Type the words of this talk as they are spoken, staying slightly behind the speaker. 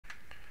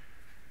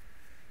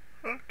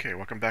Okay,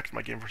 welcome back to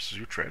my game versus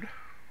Uhtred,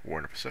 War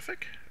in the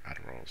Pacific,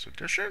 Admiral's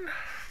Edition.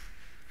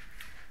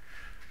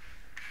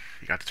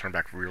 You got to turn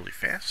back really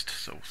fast,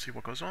 so we'll see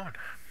what goes on.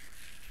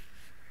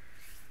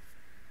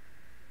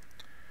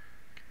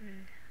 Okay.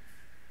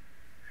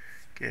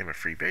 Game a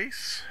free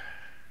base.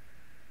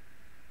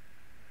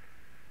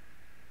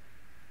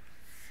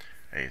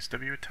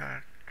 ASW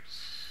attacks.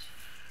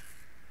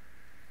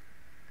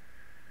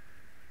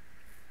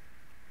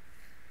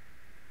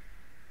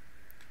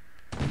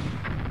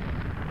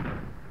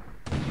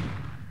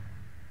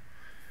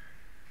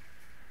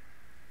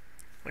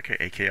 Okay,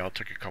 AKL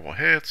took a couple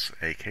hits,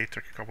 AK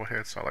took a couple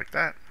hits, I like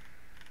that.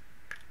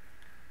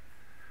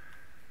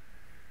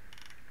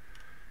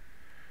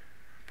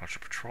 Bunch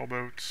of patrol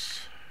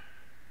boats.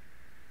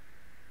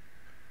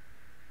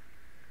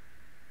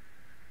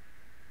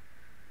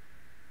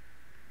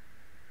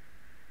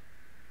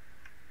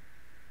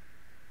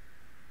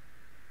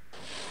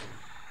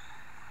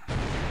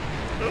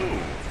 Ooh,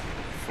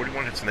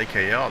 41 hits an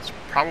AKL, it's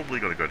probably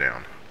going to go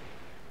down.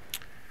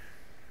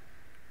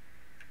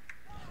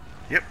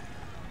 Yep.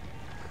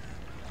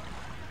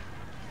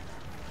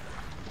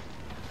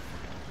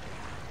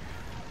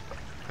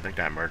 I think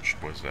that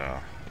merged was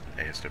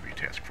ASW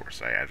Task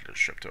Force. I added a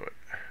ship to it.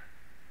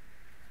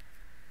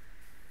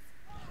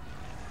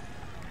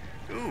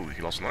 Ooh, he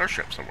lost another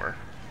ship somewhere.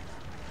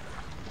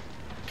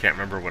 Can't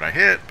remember what I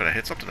hit, but I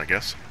hit something, I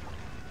guess.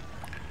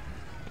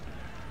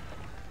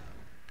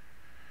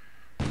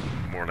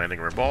 More landing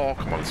red ball.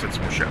 Come on, let's hit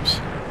some more ships.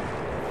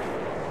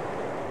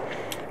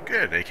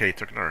 Good. AK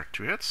took another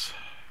 2 hits.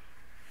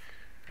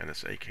 And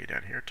this AK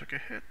down here took a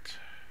hit.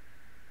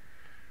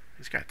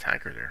 He's got a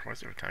tanker there. Why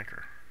is there a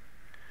tanker?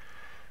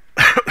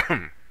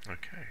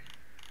 Okay.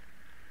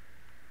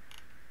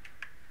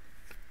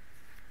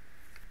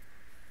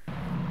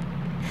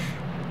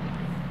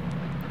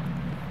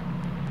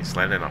 He's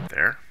landing up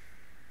there.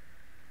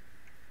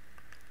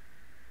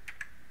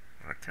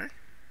 Okay.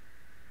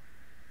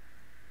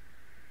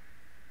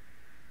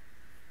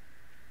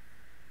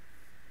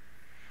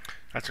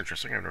 That's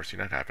interesting. I've never seen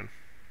that happen.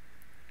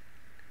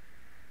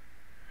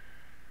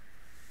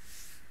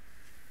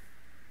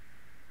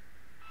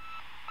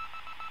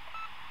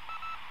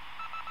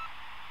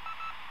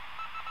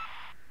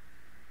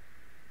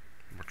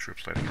 More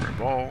troops landing a red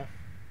ball.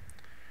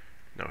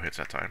 No hits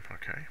that time.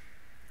 Okay.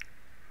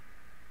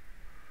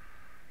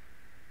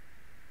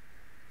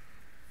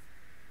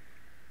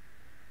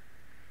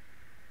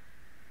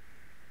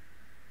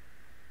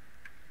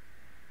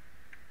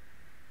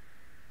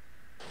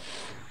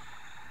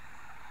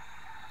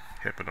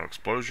 Hit but no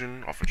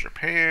explosion off of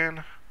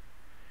Japan.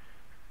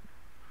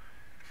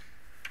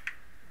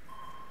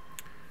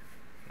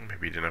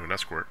 Maybe he didn't have an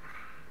escort.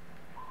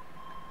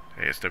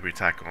 ASW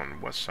attack on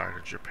west side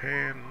of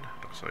Japan.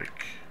 Looks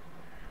like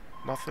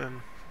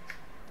nothing.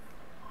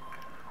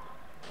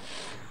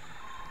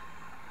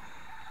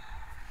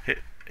 Hit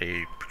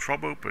a patrol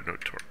boat but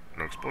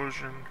no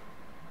explosion.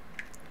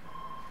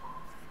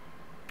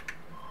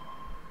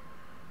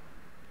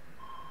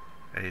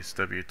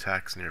 ASW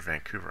attacks near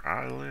Vancouver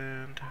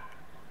Island.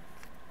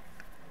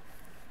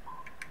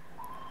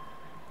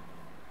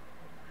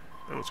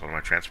 Oh, it's one of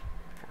my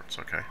transports,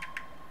 okay.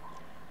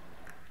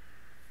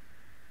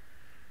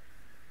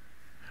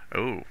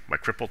 Oh, my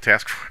crippled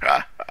task.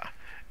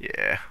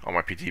 Yeah, all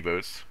my PT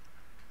boats.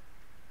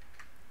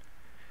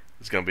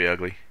 It's gonna be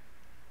ugly.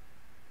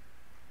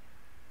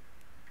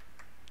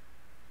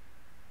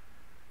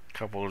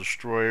 Couple of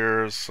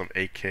destroyers, some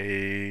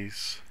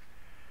AKs.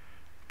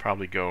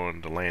 Probably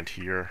going to land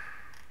here.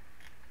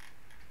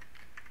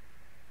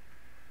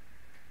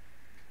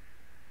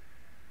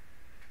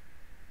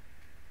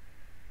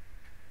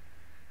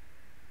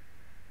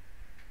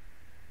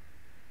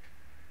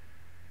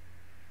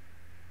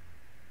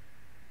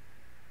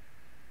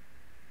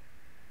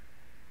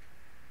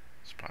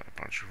 Spot a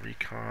bunch of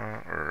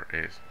recon, or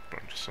a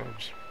bunch of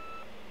subs.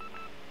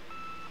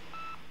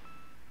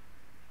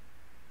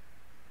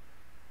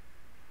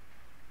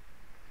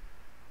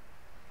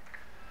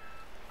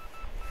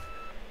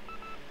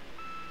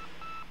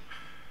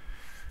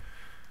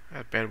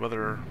 Had bad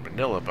weather in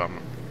Manila, but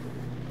I'm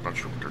not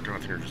sure what they're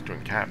doing here, just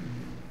doing cap.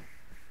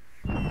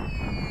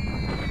 Some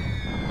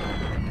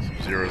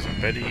zeros and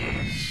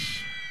Bettys.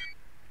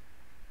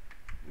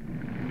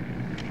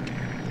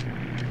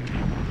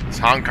 Is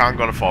Hong Kong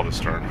gonna fall this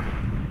turn?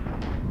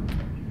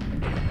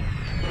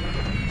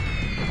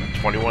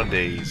 21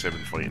 days I've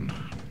been fighting.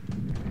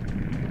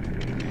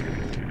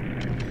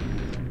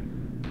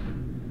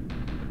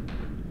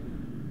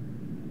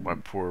 My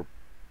poor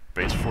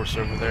base force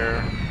over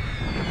there.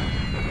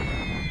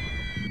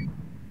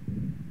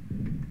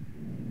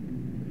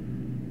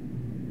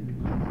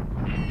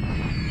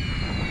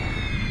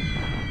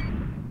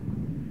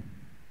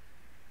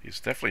 He's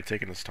definitely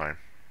taking his time.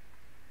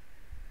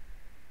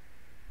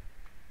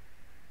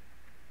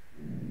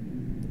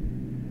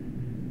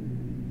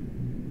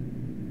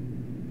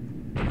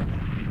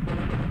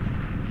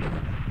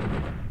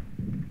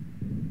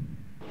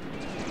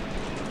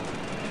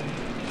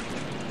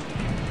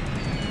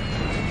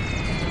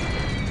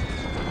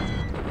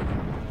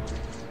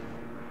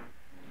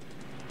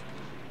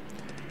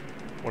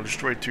 One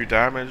destroyed, 2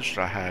 damaged.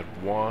 I had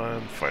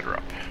 1 fighter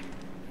up.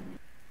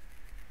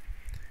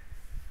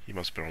 He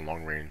must have been a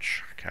long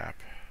range cap.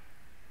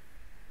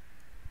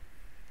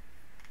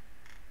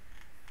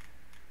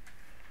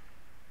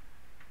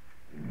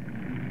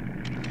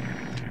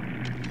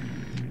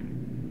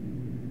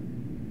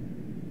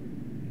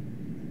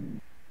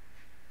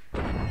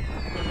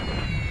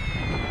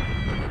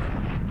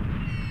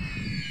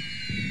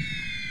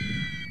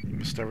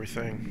 Missed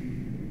everything.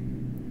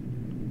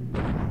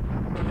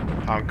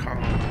 Hong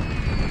Kong.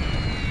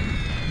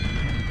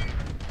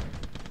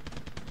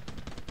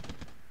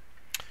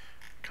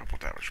 Couple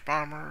damaged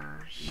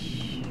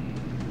bombers.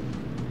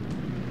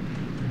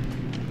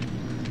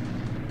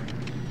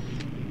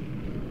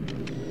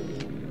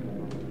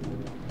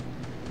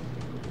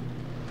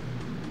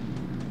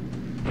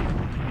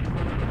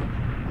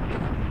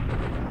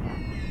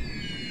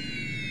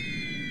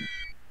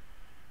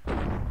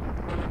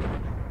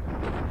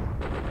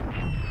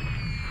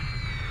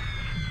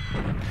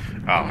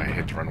 Oh, I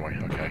hit the runway.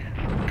 Okay.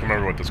 Can't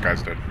remember what those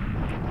guys did.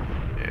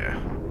 Yeah.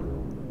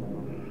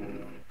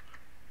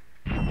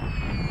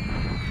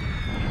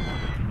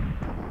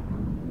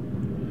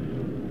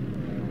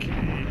 Okay.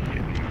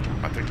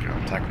 I think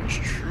I'm attacking his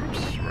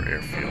troops or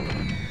airfield.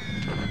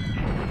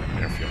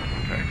 Airfield.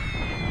 Okay.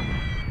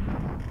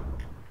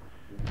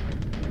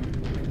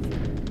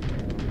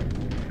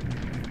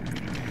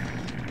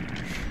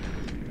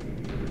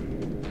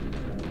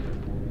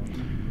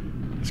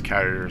 These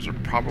carriers are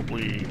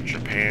probably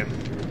Japan.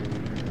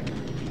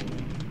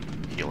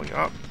 Healing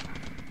up.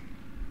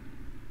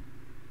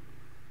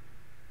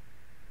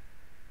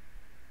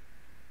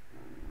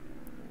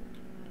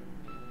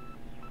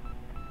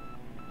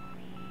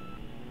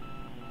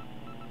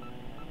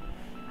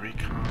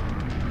 Recon.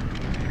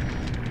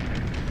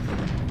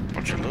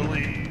 Bunch of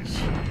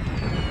lilies.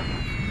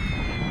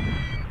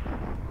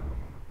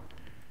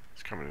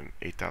 It's coming in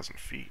 8,000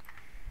 feet.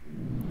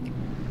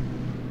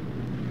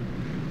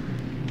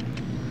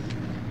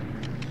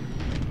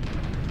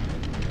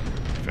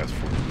 Fast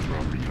forward to throw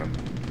up recon.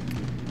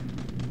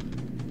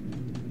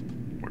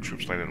 More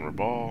troops landing in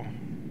Rabaul.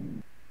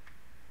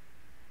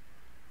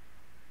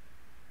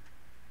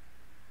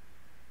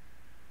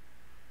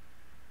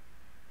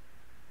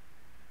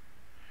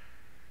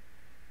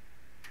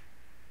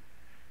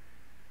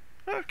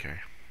 Okay. I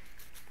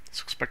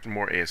was expecting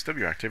more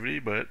ASW activity,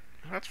 but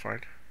that's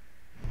fine.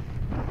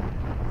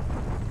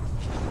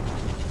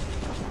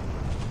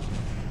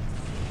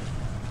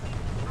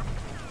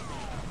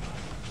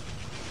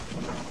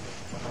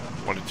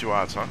 One to 2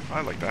 odds, huh?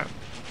 I like that.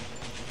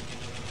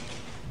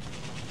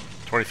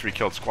 23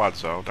 killed squad,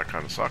 so that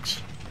kind of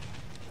sucks.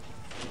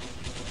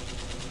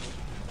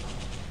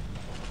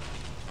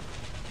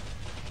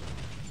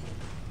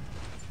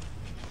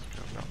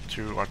 Now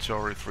 2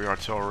 artillery, 3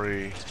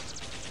 artillery.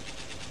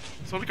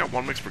 So we got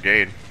 1 mixed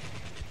brigade.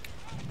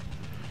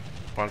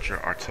 Bunch of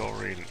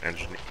artillery and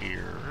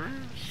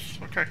engineers.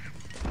 Okay.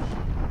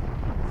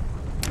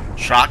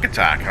 Shock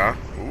attack, huh?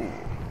 Ooh.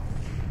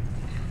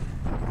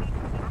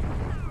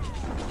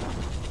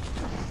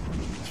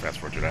 Let's fast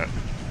forward to that.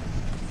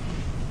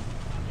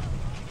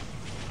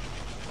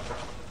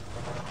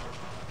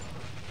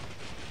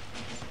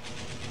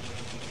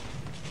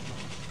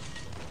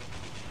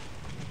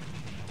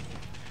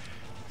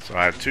 So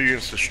I have 2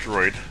 units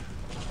destroyed.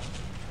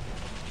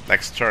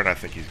 Next turn, I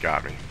think he's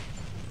got me.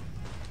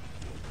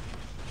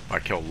 I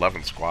killed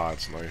 11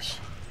 squads. Nice.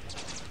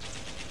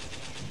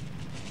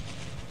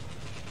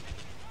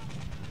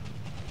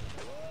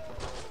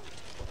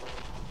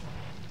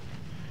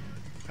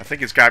 I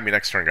think he's got me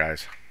next turn,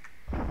 guys.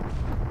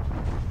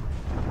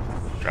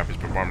 Drop his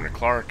bombardment to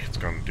Clark. It's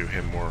going to do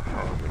him more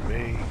harm than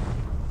me.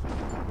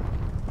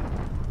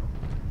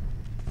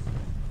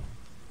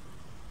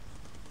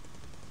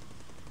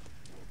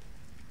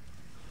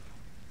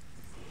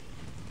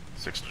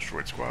 Six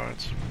destroyed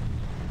squads.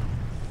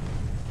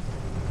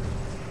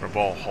 Our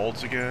ball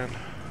holds again.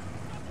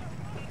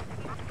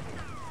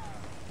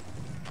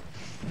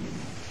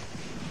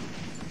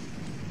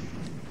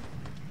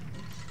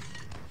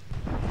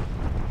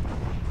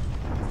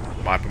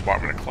 My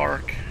bombardment of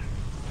Clark.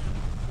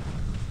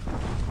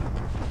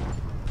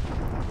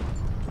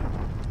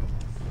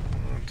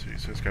 One, two,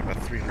 so it's got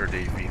about 300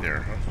 AV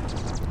there, huh?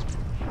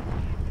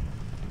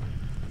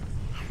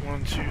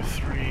 1, 2,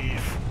 3,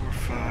 4,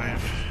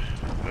 5.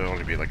 It'll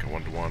only be like a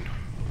 1-to-1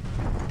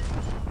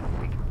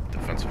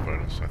 defensive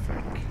bonus, I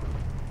think.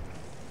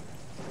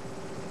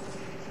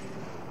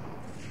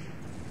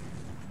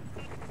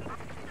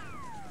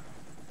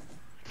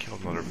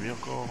 Killed another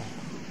vehicle.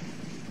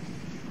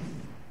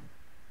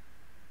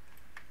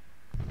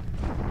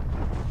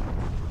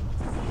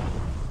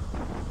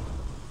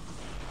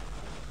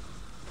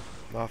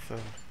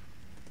 Nothing.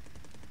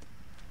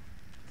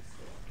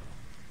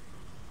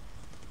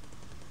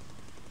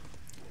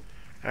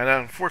 And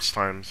then force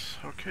times.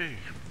 Okay.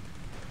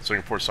 So you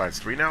can port sides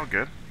 3 now.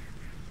 Good.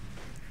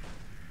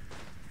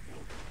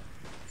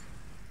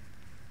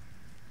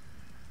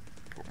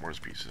 Port Moore's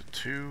pieces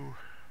 2.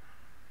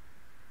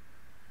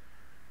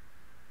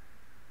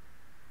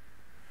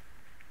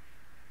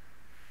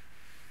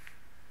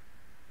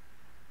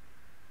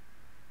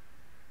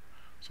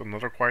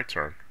 another quiet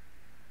turn.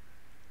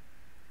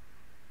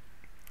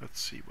 Let's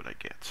see what I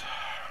get.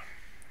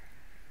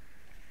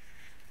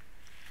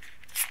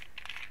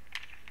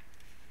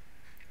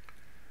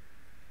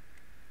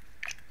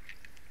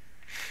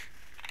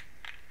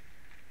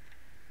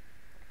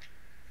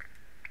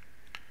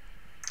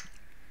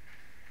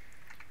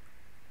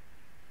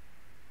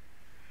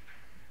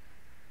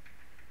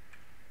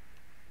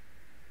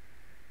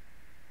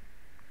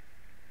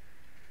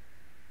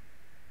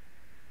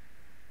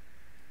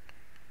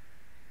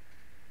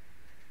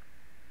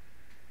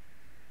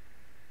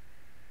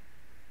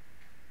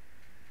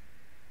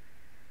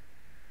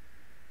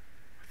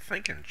 I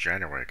think in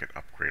January I could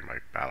upgrade my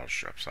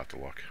battleships. I'll have to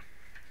look.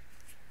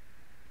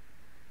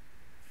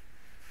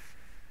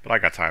 But I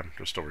got time.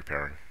 They're still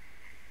repairing.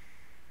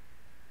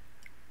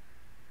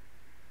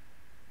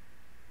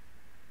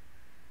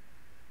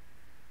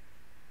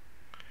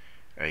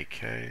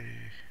 AK.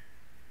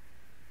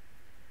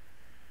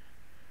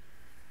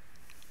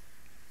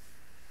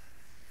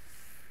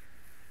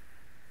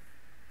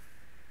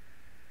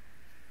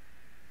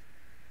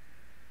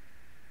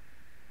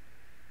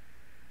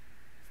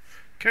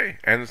 Okay,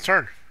 end the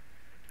turn.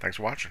 Thanks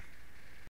for watching.